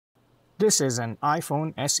This is an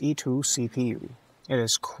iPhone SE2 CPU. It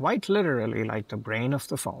is quite literally like the brain of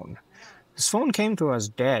the phone. This phone came to us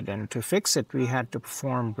dead, and to fix it we had to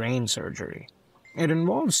perform brain surgery. It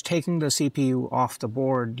involves taking the CPU off the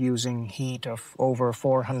board using heat of over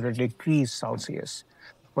 400 degrees Celsius.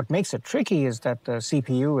 What makes it tricky is that the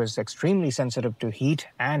CPU is extremely sensitive to heat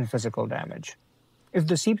and physical damage. If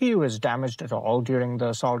the CPU is damaged at all during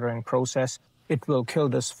the soldering process, it will kill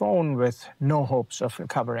this phone with no hopes of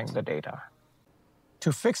recovering the data.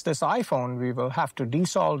 To fix this iPhone, we will have to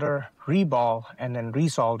desolder, reball, and then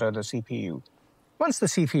resolder the CPU. Once the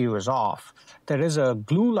CPU is off, there is a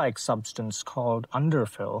glue-like substance called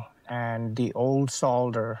underfill and the old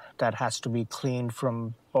solder that has to be cleaned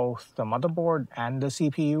from both the motherboard and the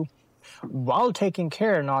CPU, while taking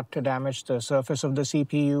care not to damage the surface of the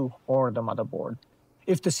CPU or the motherboard.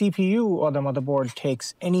 If the CPU or the motherboard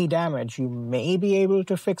takes any damage, you may be able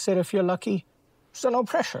to fix it if you're lucky, so no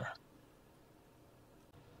pressure.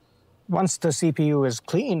 Once the CPU is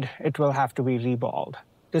cleaned, it will have to be reballed.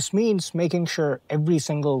 This means making sure every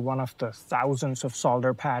single one of the thousands of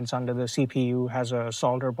solder pads under the CPU has a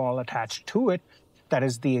solder ball attached to it that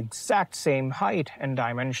is the exact same height and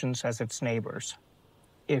dimensions as its neighbors.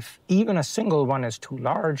 If even a single one is too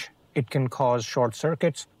large, it can cause short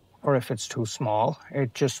circuits, or if it's too small,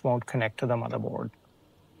 it just won't connect to the motherboard.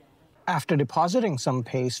 After depositing some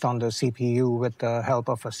paste on the CPU with the help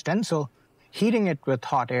of a stencil, heating it with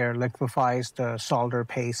hot air liquefies the solder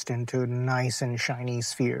paste into nice and shiny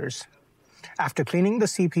spheres. After cleaning the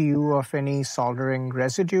CPU of any soldering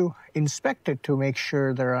residue, inspect it to make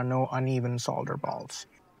sure there are no uneven solder balls.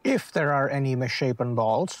 If there are any misshapen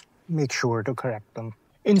balls, make sure to correct them.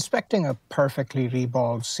 Inspecting a perfectly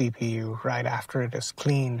reballed CPU right after it is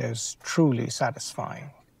cleaned is truly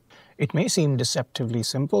satisfying. It may seem deceptively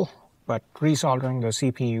simple, but resoldering the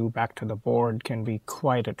CPU back to the board can be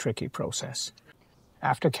quite a tricky process.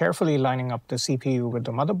 After carefully lining up the CPU with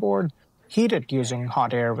the motherboard, heat it using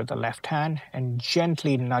hot air with the left hand and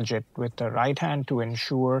gently nudge it with the right hand to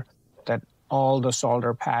ensure that all the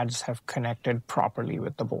solder pads have connected properly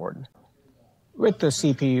with the board. With the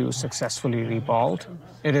CPU successfully reballed,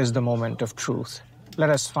 it is the moment of truth. Let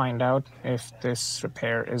us find out if this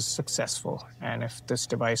repair is successful and if this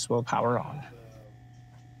device will power on.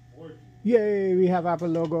 Yay, we have Apple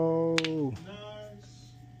logo!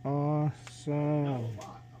 Awesome!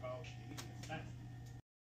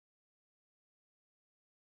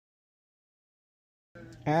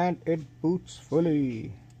 And it boots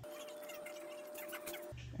fully.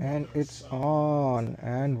 And it's on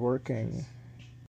and working.